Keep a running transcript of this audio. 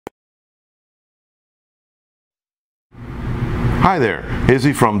Hi there,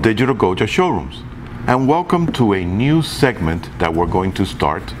 Izzy from Digital Goja Showrooms, and welcome to a new segment that we're going to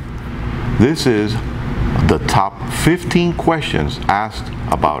start. This is the top 15 questions asked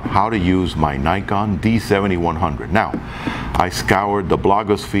about how to use my Nikon D7100. Now, I scoured the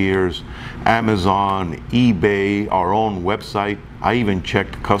blogospheres, Amazon, eBay, our own website. I even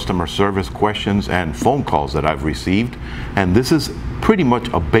checked customer service questions and phone calls that I've received, and this is pretty much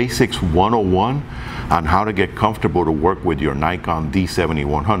a basics 101 on how to get comfortable to work with your Nikon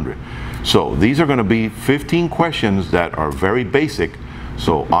D7100. So these are going to be 15 questions that are very basic.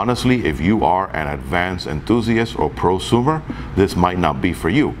 So honestly, if you are an advanced enthusiast or prosumer, this might not be for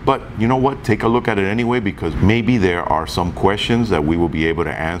you. But you know what? Take a look at it anyway, because maybe there are some questions that we will be able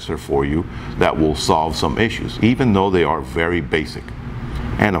to answer for you that will solve some issues, even though they are very basic.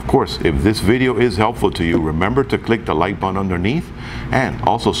 And of course, if this video is helpful to you, remember to click the like button underneath and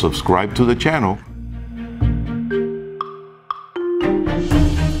also subscribe to the channel.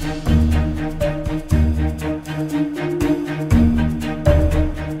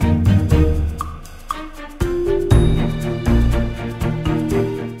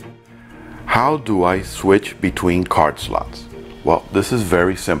 How do I switch between card slots? Well, this is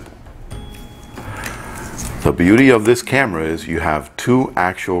very simple. The beauty of this camera is you have two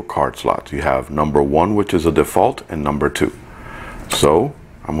actual card slots. You have number 1, which is a default, and number 2. So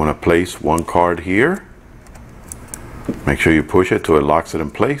I'm going to place one card here. Make sure you push it till it locks it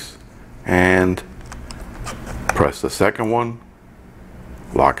in place, and press the second one,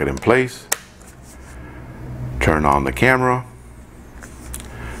 lock it in place, turn on the camera.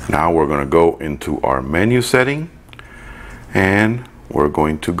 Now we're going to go into our menu setting, and we're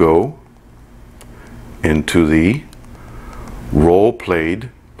going to go into the role played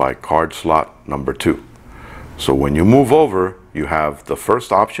by card slot number 2. So when you move over, you have the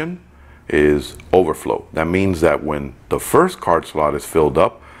first option is overflow. That means that when the first card slot is filled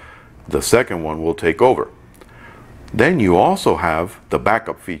up, the second one will take over. Then you also have the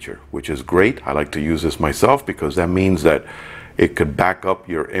backup feature, which is great. I like to use this myself because that means that it could back up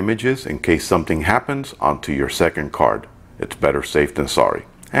your images in case something happens onto your second card. It's better safe than sorry.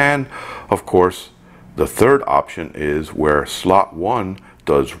 And of course, the third option is where slot 1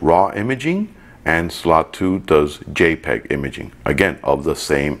 does raw imaging and slot 2 does JPEG imaging, again, of the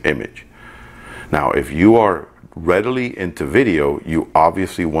same image. Now, if you are readily into video, you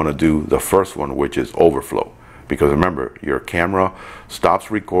obviously want to do the first one, which is overflow. Because remember, your camera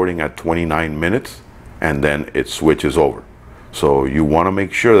stops recording at 29 minutes and then it switches over. So you want to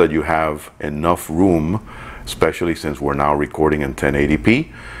make sure that you have enough room, especially since we're now recording in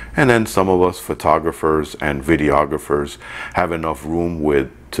 1080p. And then some of us photographers and videographers have enough room with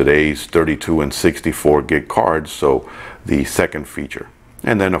today's 32 and 64 gig cards, so the second feature.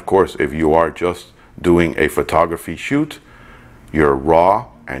 And then of course, if you are just doing a photography shoot, your RAW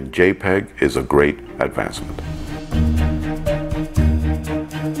and JPEG is a great advancement.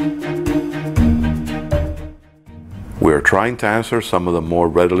 We're trying to answer some of the more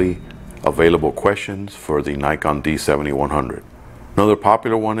readily available questions for the Nikon D7100. Another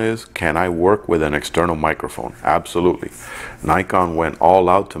popular one is, can I work with an external microphone? Absolutely. Nikon went all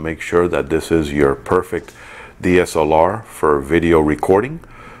out to make sure that this is your perfect DSLR for video recording.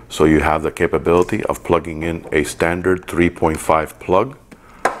 So you have the capability of plugging in a standard 3.5 plug.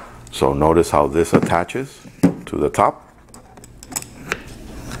 So notice how this attaches to the top.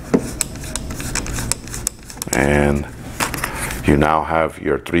 And you now have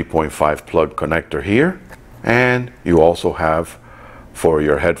your 3.5 plug connector here, and you also have for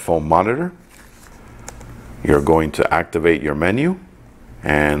your headphone monitor. You're going to activate your menu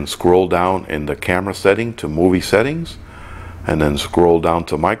and scroll down in the camera setting to movie settings, and then scroll down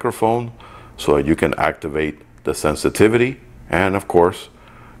to microphone so that you can activate the sensitivity, and of course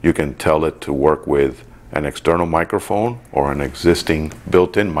you can tell it to work with an external microphone or an existing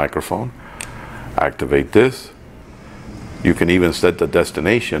built-in microphone. Activate this. You can even set the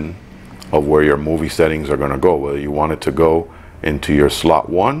destination of where your movie settings are going to go, whether you want it to go into your slot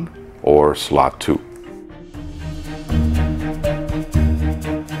 1 or slot 2.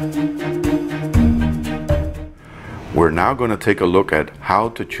 We're now going to take a look at how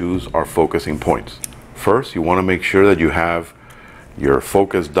to choose our focusing points. First, you want to make sure that you have your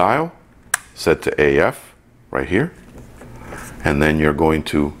focus dial set to AF right here, and then you're going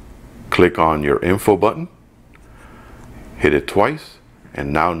to click on your info button, hit it twice,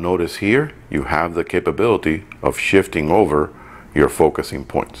 and now notice here you have the capability of shifting over your focusing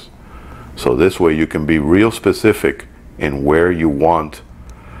points. So this way you can be real specific in where you want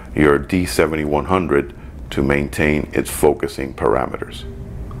your D7100 to maintain its focusing parameters.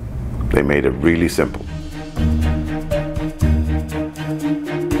 They made it really simple.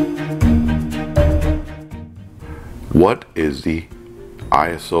 What is the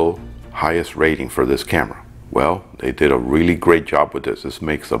ISO highest rating for this camera? Well, they did a really great job with this. This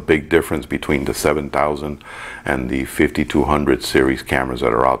makes a big difference between the 7000 and the 5200 series cameras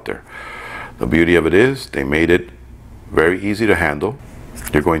that are out there. The beauty of it is they made it very easy to handle.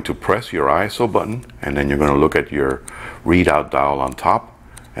 You're going to press your ISO button, and then you're going to look at your readout dial on top,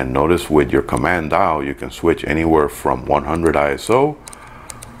 and notice with your command dial you can switch anywhere from 100 ISO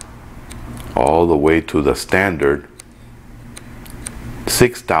all the way to the standard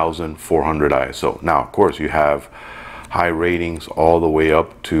 6400 ISO. Now, of course, you have high ratings all the way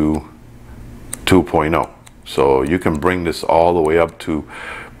up to 2.0. So you can bring this all the way up to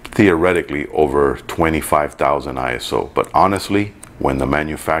theoretically over 25,000 ISO. But honestly, when the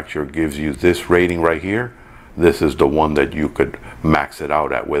manufacturer gives you this rating right here, this is the one that you could max it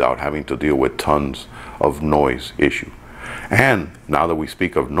out at without having to deal with tons of noise issue. And now that we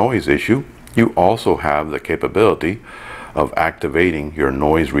speak of noise issue, you also have the capability of activating your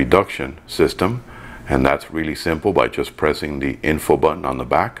noise reduction system, and that's really simple by just pressing the info button on the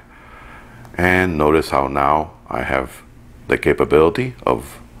back. And notice how now I have the capability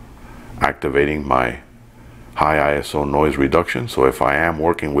of activating my high ISO noise reduction. So if I am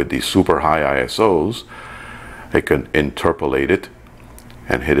working with the super high ISOs, it can interpolate it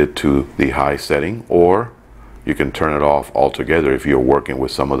and hit it to the high setting, or you can turn it off altogether if you're working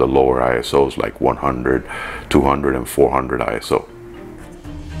with some of the lower ISOs like 100, 200, and 400 ISO.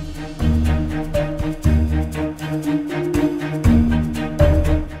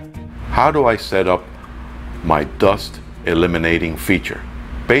 How do I set up my dust eliminating feature?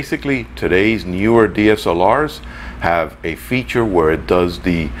 Basically, today's newer DSLRs have a feature where it does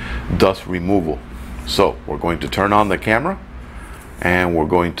the dust removal. So we're going to turn on the camera, and we're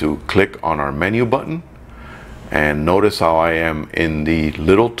going to click on our menu button. And notice how I am in the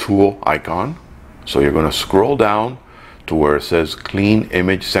little tool icon. So you're going to scroll down to where it says Clean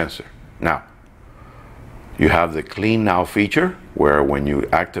Image Sensor. Now, you have the Clean Now feature, where when you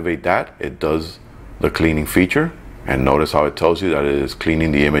activate that, it does the cleaning feature. And notice how it tells you that it is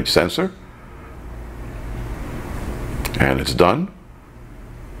cleaning the image sensor. And it's done.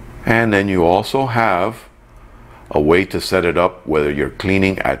 And then you also have a way to set it up, whether you're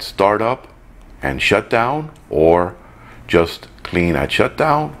cleaning at startup and shutdown, or just clean at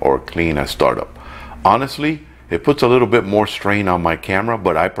shutdown or clean at startup. Honestly, it puts a little bit more strain on my camera,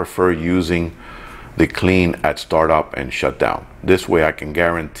 but I prefer using the clean at startup and shutdown. This way I can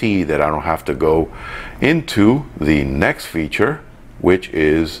guarantee that I don't have to go into the next feature, which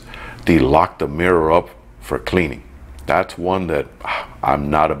is the lock the mirror up for cleaning. That's one that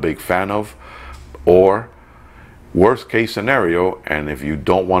I'm not a big fan of. Or worst case scenario, and if you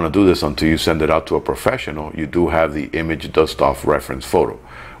don't want to do this until you send it out to a professional, you do have the image dust off reference photo,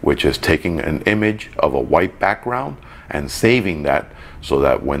 which is taking an image of a white background and saving that, so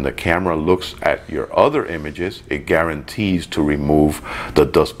that when the camera looks at your other images, it guarantees to remove the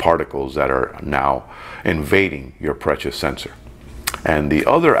dust particles that are now invading your precious sensor. And the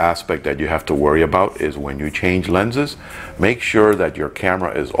other aspect that you have to worry about is when you change lenses, make sure that your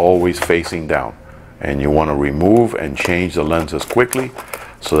camera is always facing down. And you want to remove and change the lenses quickly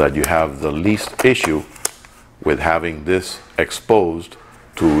so that you have the least issue with having this exposed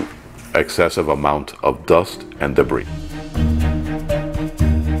to excessive amount of dust and debris.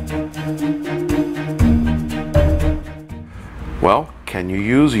 Well, can you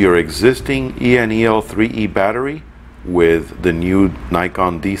use your existing ENEL3E battery with the new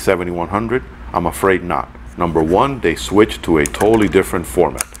Nikon D7100? I'm afraid not. Number one, they switched to a totally different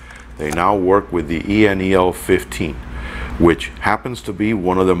format. They now work with the ENEL15, which happens to be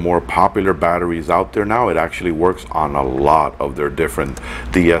one of the more popular batteries out there now. It actually works on a lot of their different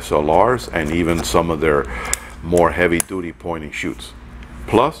DSLRs and even some of their more heavy-duty point and shoots.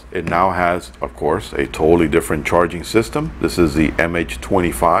 Plus, it now has, of course, a totally different charging system. This is the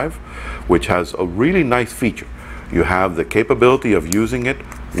MH25, which has a really nice feature. You have the capability of using it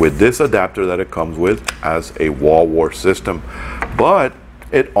with this adapter that it comes with as a wall wart system, but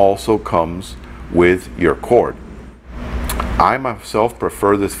it also comes with your cord. I myself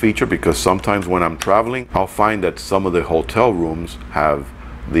prefer this feature because sometimes when I'm traveling, I'll find that some of the hotel rooms have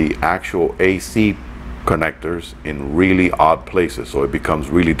the actual AC connectors in really odd places, so it becomes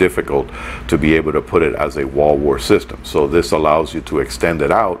really difficult to be able to put it as a wall wart system. So this allows you to extend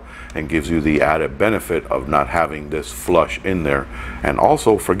it out and gives you the added benefit of not having this flush in there and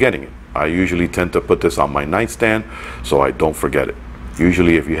also forgetting it. I usually tend to put this on my nightstand so I don't forget it.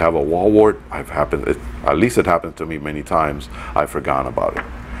 Usually if you have a wall wart, at least it happened to me many times, I've forgotten about it.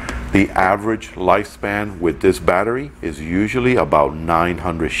 The average lifespan with this battery is usually about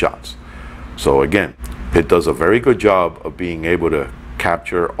 900 shots. So again, It does a very good job of being able to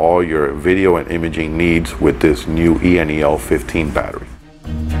capture all your video and imaging needs with this new ENEL15 battery.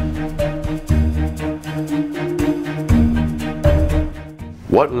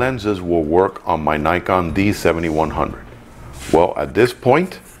 What lenses will work on my Nikon D7100? Well, at this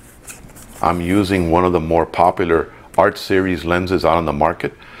point, I'm using one of the more popular art series lenses out on the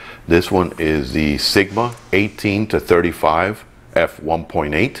market. This one is the Sigma 18 to 35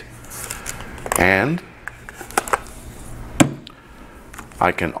 f1.8, and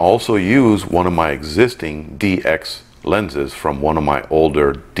I can also use one of my existing DX lenses from one of my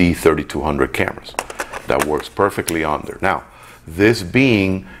older D3200 cameras. That works perfectly on there. Now, this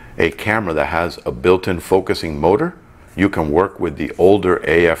being a camera that has a built-in focusing motor, you can work with the older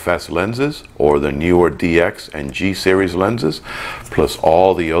AFS lenses or the newer DX and G series lenses, plus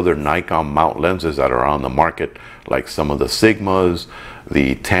all the other Nikon mount lenses that are on the market, like some of the Sigmas,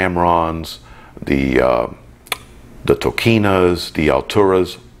 the Tamrons, the Tokinas, the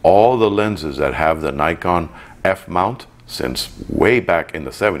Alturas, all the lenses that have the Nikon F mount since way back in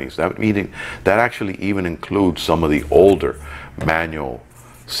the 70s. That actually even includes some of the older manual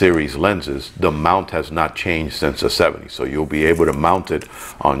series lenses. The mount has not changed since the 70s, so you'll be able to mount it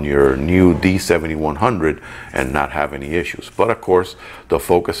on your new D7100 and not have any issues. But of course, the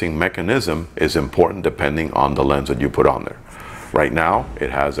focusing mechanism is important depending on the lens that you put on there. Right now, it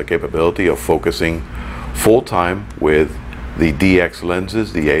has a capability of focusing full-time with the DX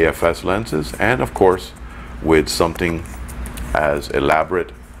lenses, the AFS lenses, and of course with something as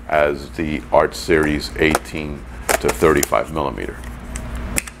elaborate as the Art Series 18 to 35 millimeter.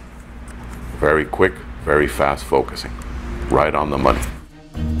 Very quick, very fast focusing, right on the money.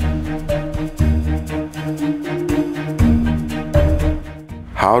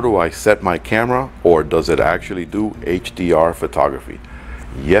 How do I set my camera, or does it actually do HDR photography?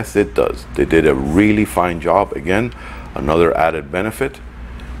 Yes, it does. They did a really fine job. Again, another added benefit.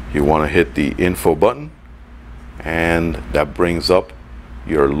 You want to hit the info button, and that brings up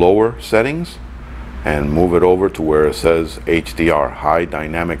your lower settings, and move it over to where it says HDR, high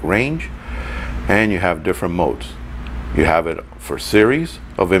dynamic range, and you have different modes. You have it for series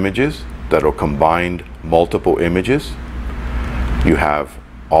of images that'll combine multiple images. You have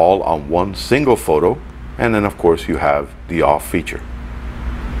all on one single photo, and then of course you have the off feature.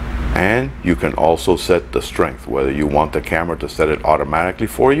 And you can also set the strength, whether you want the camera to set it automatically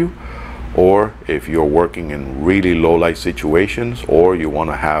for you, or if you're working in really low light situations, or you want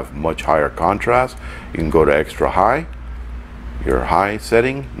to have much higher contrast, you can go to extra high, your high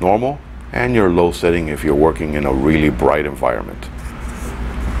setting, normal, and your low setting if you're working in a really bright environment.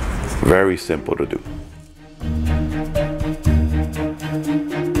 Very simple to do.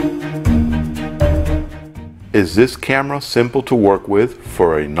 Is this camera simple to work with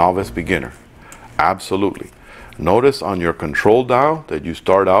for a novice beginner? Absolutely. Notice on your control dial that you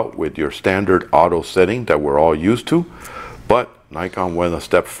start out with your standard auto setting that we're all used to, but Nikon went a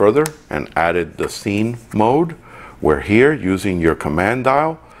step further and added the scene mode, where here, using your command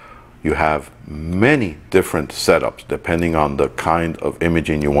dial, you have many different setups depending on the kind of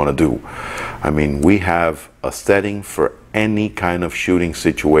imaging you want to do. I mean, we have a setting for any kind of shooting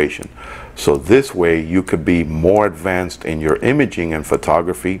situation. So this way you could be more advanced in your imaging and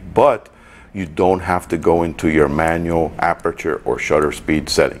photography, but you don't have to go into your manual aperture or shutter speed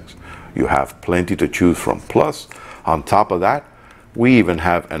settings. You have plenty to choose from. Plus, on top of that, we even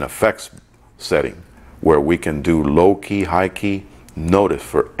have an effects setting where we can do low key, high key. Notice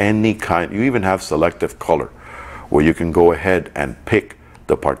for any kind, you even have selective color, where you can go ahead and pick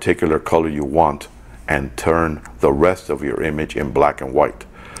the particular color you want and turn the rest of your image in black and white.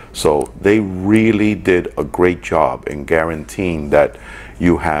 So they really did a great job in guaranteeing that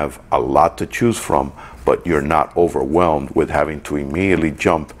you have a lot to choose from, but you're not overwhelmed with having to immediately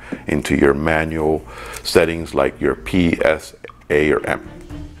jump into your manual settings like your P, S, A, or M.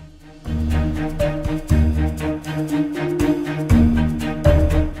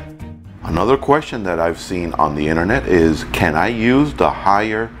 Another question that I've seen on the internet is, can I use the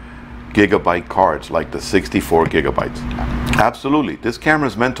higher gigabyte cards like the 64 gigabytes? Absolutely. This camera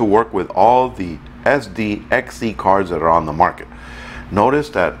is meant to work with all the SD XC cards that are on the market. Notice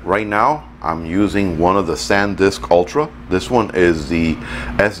that right now I'm using one of the SanDisk Ultra. This one is the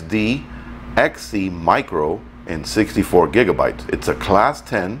SD XC Micro in 64 gigabytes. It's a class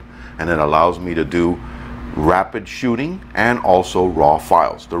 10, and it allows me to do rapid shooting and also raw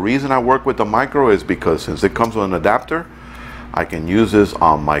files. The reason I work with the Micro is because since it comes with an adapter, I can use this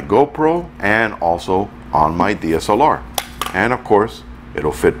on my GoPro and also on my DSLR. And of course,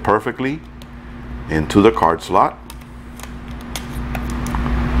 it'll fit perfectly into the card slot.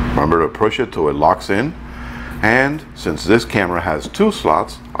 Remember to push it till it locks in, And since this camera has 2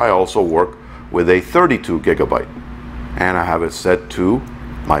 slots, I also work with a 32 gigabyte, and I have it set to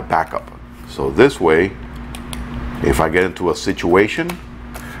my backup. So this way, if I get into a situation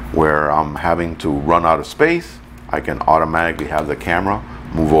where I'm having to run out of space, I can automatically have the camera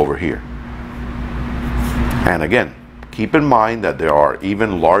move over here. And again, keep in mind that there are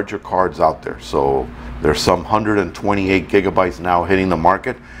even larger cards out there. So there's some 128 gigabytes now hitting the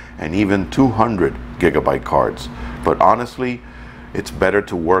market, and even 200 gigabyte cards. But honestly, it's better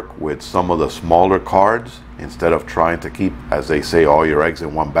to work with some of the smaller cards instead of trying to keep, as they say, all your eggs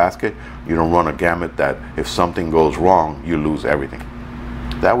in one basket. You don't run a gamut that if something goes wrong, you lose everything.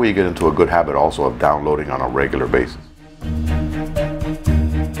 That way you get into a good habit also of downloading on a regular basis.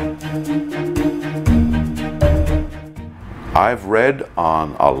 I've read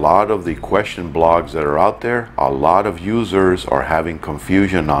on a lot of the question blogs that are out there, a lot of users are having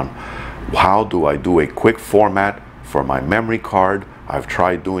confusion on how do I do a quick format for my memory card. I've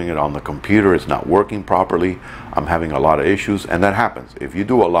tried doing it on the computer, it's not working properly. I'm having a lot of issues, and that happens. If you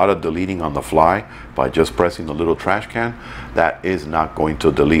do a lot of deleting on the fly by just pressing the little trash can, that is not going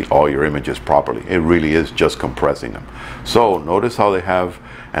to delete all your images properly. It really is just compressing them. So notice how they have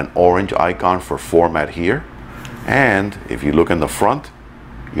an orange icon for format here. And if you look in the front,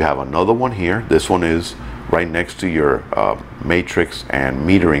 you have another one here. This one is right next to your matrix and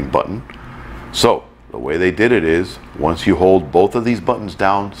metering button. So the way they did it is, once you hold both of these buttons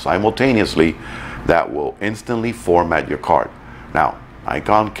down simultaneously, that will instantly format your card. Now,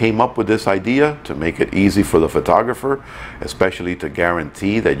 Nikon came up with this idea to make it easy for the photographer, especially to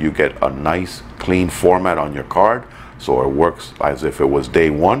guarantee that you get a nice clean format on your card, so it works as if it was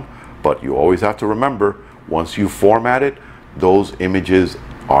day one. But you always have to remember, once you format it, those images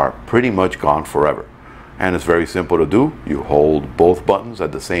are pretty much gone forever. And it's very simple to do. You hold both buttons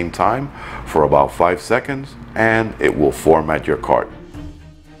at the same time for about 5 seconds and it will format your card.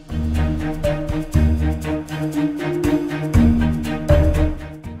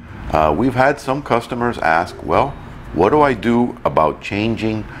 We've had some customers ask, well, what do I do about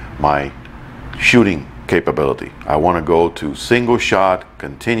changing my shooting capability? I want to go to single shot,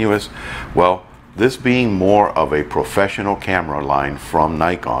 continuous. Well, this being more of a professional camera line from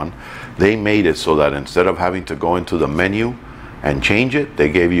Nikon, they made it so that instead of having to go into the menu and change it,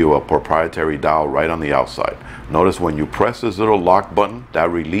 they gave you a proprietary dial right on the outside. Notice when you press this little lock button, that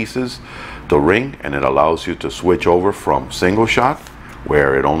releases the ring and it allows you to switch over from single shot,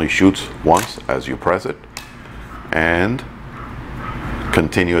 where it only shoots once as you press it, and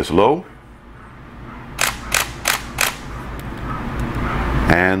continuous low,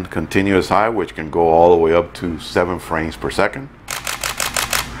 and continuous high, which can go all the way up to 7 frames per second.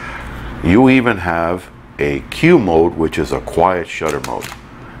 You even have a Q mode, which is a quiet shutter mode.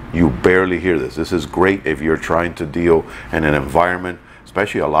 You barely hear this. This is great if you're trying to deal in an environment,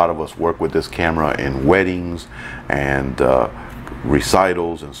 especially a lot of us work with this camera in weddings and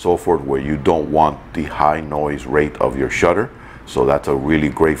recitals and so forth, where you don't want the high noise rate of your shutter. So that's a really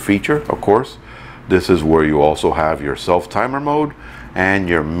great feature. Of course, this is where you also have your self timer mode and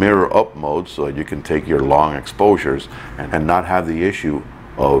your mirror up mode, so you can take your long exposures and not have the issue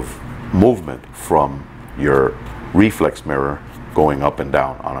of movement from your reflex mirror going up and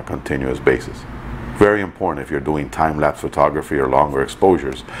down on a continuous basis. Very important if you're doing time-lapse photography or longer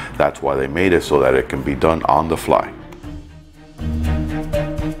exposures. That's why they made it, so that it can be done on the fly.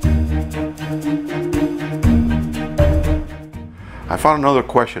 I found another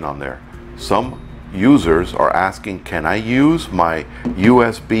question on there. Some users are asking, can I use my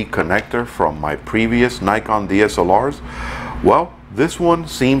USB connector from my previous Nikon DSLRs? Well, this one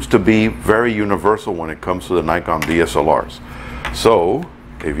seems to be very universal when it comes to the Nikon DSLRs. So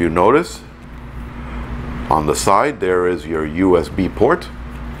if you notice, on the side there is your USB port,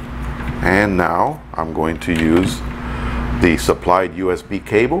 and now I'm going to use the supplied USB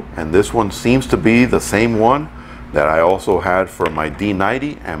cable, and this one seems to be the same one that I also had for my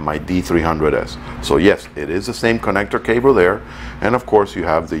D90 and my D300S. So yes, it is the same connector cable there, and of course you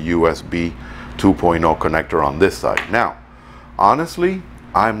have the USB 2.0 connector on this side. Now, honestly,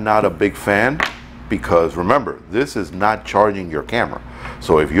 I'm not a big fan, because remember, this is not charging your camera.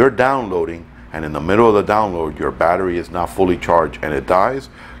 So if you're downloading and in the middle of the download your battery is not fully charged and it dies,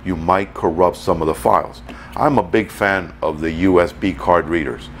 you might corrupt some of the files. I'm a big fan of the USB card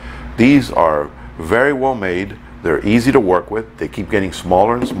readers. These are very well made. They're easy to work with. They keep getting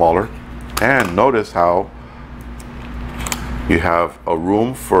smaller and smaller. And notice how you have a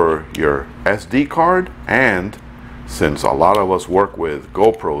room for your SD card, and since a lot of us work with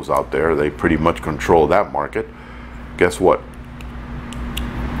GoPros out there, they pretty much control that market. Guess what?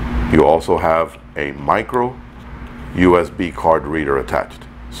 You also have a micro USB card reader attached.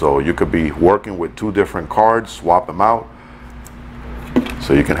 So you could be working with two different cards, swap them out.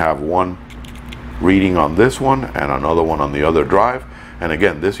 So you can have one reading on this one and another one on the other drive. And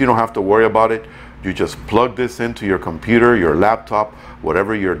again, this, you don't have to worry about it. You just plug this into your computer, your laptop,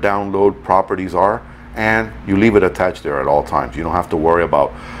 whatever your download properties are, and you leave it attached there at all times. You don't have to worry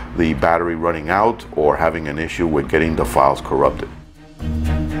about the battery running out or having an issue with getting the files corrupted.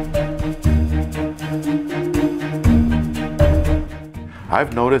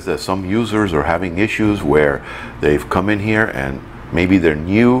 I've noticed that some users are having issues where they've come in here and maybe they're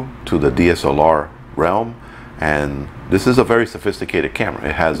new to the DSLR realm, and this is a very sophisticated camera.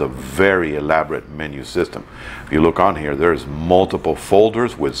 It has a very elaborate menu system. If you look on here, there's multiple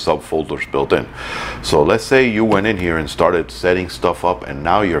folders with subfolders built in. So let's say you went in here and started setting stuff up, and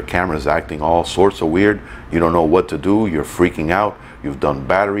now your camera's acting all sorts of weird. You don't know what to do, you're freaking out, you've done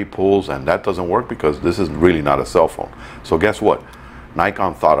battery pulls, and that doesn't work because this is really not a cell phone. So guess what?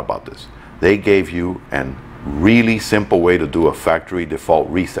 Nikon thought about this. They gave you a really simple way to do a factory default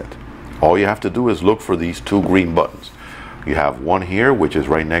reset. All you have to do is look for these two green buttons. You have one here, which is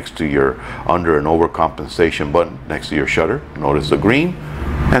right next to your under and overcompensation button next to your shutter. Notice the green.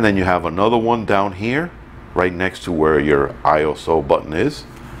 And then you have another one down here, right next to where your ISO button is.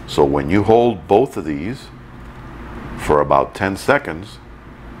 So when you hold both of these for about 10 seconds,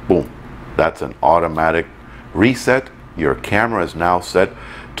 boom, that's an automatic reset. Your camera is now set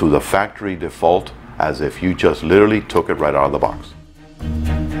to the factory default as if you just literally took it right out of the box.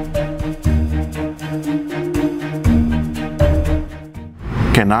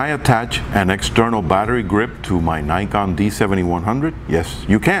 Can I attach an external battery grip to my Nikon D7100? Yes,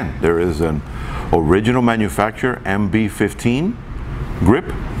 you can. There is an original manufacturer MB15 grip,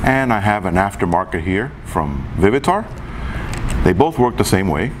 and I have an aftermarket here from Vivitar. They both work the same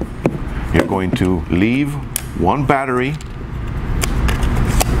way. You're going to leave one battery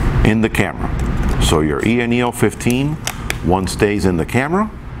in the camera. So your ENEL15, one stays in the camera,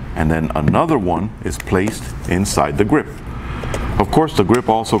 and then another one is placed inside the grip. Of course, the grip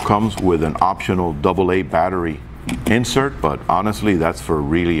also comes with an optional AA battery insert, but honestly, that's for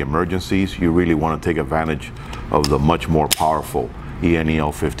really emergencies. You really want to take advantage of the much more powerful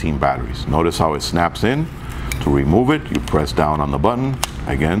ENEL15 batteries. Notice how it snaps in. To remove it, you press down on the button.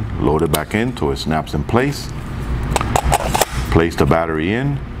 Again, load it back in till it snaps in place. Place the battery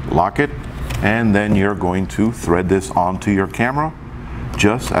in, lock it, and then you're going to thread this onto your camera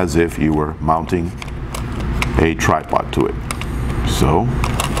just as if you were mounting a tripod to it. So,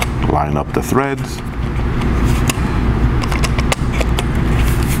 line up the threads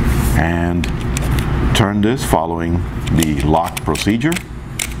and turn this following the lock procedure.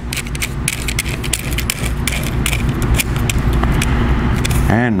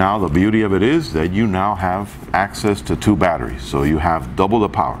 And now the beauty of it is that you now have access to two batteries, so you have double the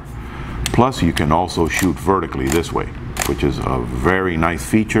power. Plus you can also shoot vertically this way, which is a very nice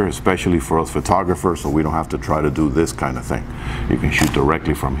feature, especially for us photographers, so we don't have to try to do this kind of thing. You can shoot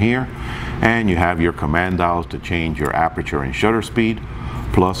directly from here, and you have your command dials to change your aperture and shutter speed.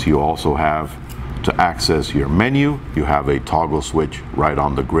 Plus you also have, to access your menu, you have a toggle switch right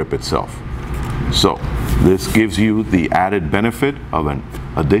on the grip itself. So this gives you the added benefit of an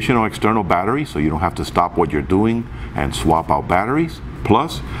additional external battery, so you don't have to stop what you're doing and swap out batteries.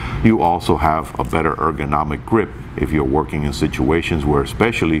 Plus, you also have a better ergonomic grip if you're working in situations where,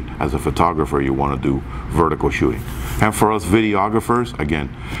 especially as a photographer, you want to do vertical shooting. And for us videographers, again,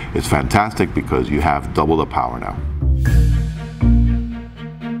 it's fantastic because you have double the power now.